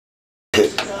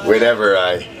whenever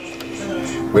I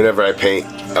paint,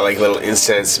 I like a little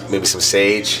incense, maybe some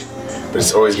sage, but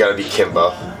it's always got to be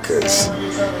Kimbo, because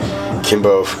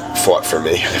Kimbo fought for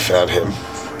me. I found him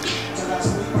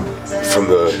from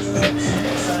the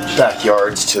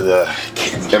backyards to the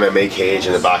MMA cage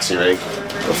and the boxing ring.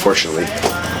 Unfortunately,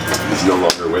 he's no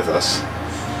longer with us,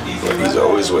 but he's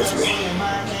always with me.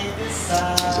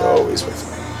 He's always with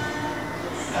me.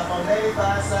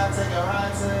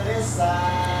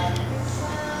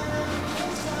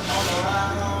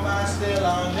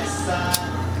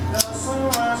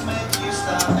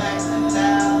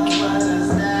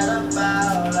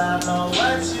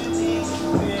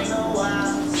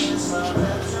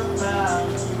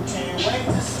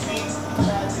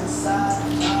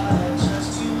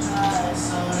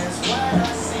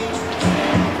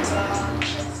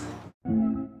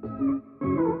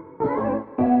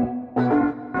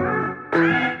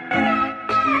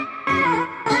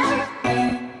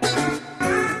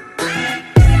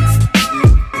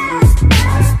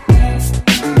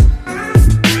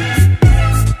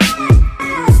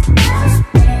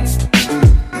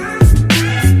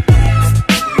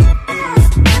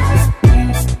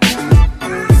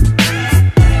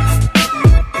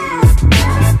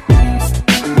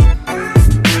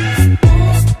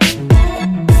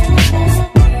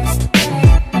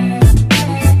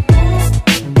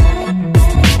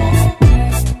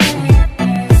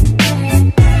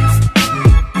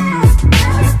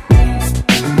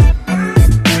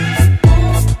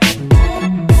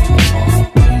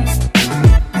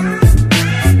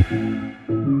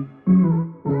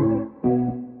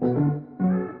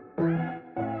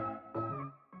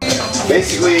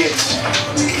 Basically, it's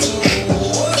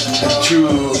to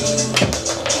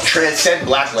transcend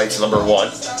blacklights, number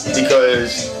one,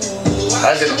 because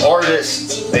as an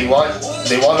artist, they want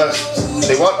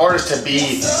artists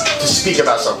to speak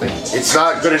about something. It's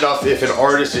not good enough if an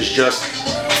artist is just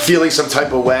feeling some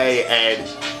type of way and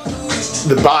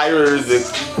the buyer,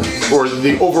 or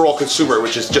the overall consumer,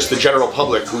 which is just the general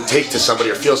public who take to somebody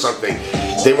or feel something,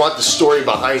 they want the story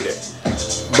behind it.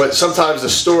 But sometimes the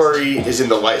story is in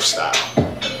the lifestyle.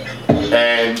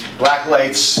 And black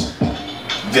lights,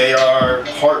 they are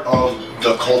part of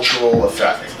the cultural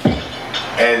effect.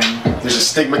 And there's a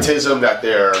stigmatism that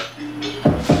they're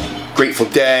Grateful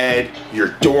Dead, your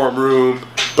dorm room,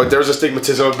 but there's a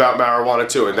stigmatism about marijuana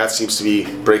too, and that seems to be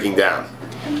breaking down.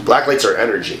 Black lights are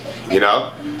energy, you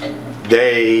know?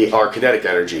 They are kinetic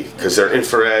energy because they're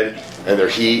infrared and they're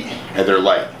heat and they're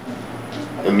light.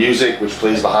 The music which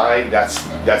plays behind, that's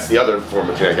the other form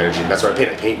of kinetic energy. That's what I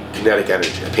paint. I paint kinetic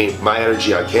energy. I paint my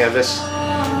energy on canvas.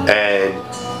 And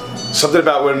something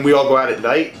about when we all go out at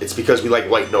night, it's because we like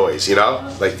white noise, you know?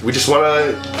 Like we just want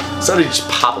to, it's not to just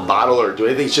pop a bottle or do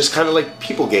anything, it's just kind of like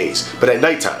people gaze, but at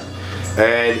nighttime.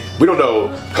 And we don't know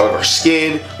the color of our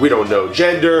skin, we don't know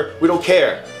gender, we don't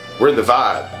care. We're in the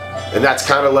vibe. And that's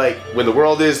kind of like, when the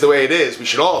world is the way it is, the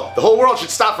whole world should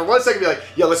stop for 1 second and be like,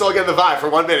 yo, let's all get in the vibe for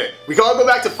 1 minute. We can all go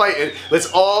back to fighting, let's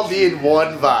all be in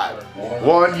one vibe.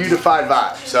 One unified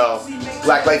vibe. So,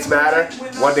 Black Lives Matter,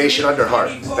 one nation under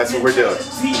heart. That's what we're doing.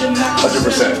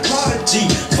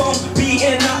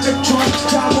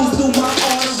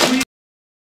 100%.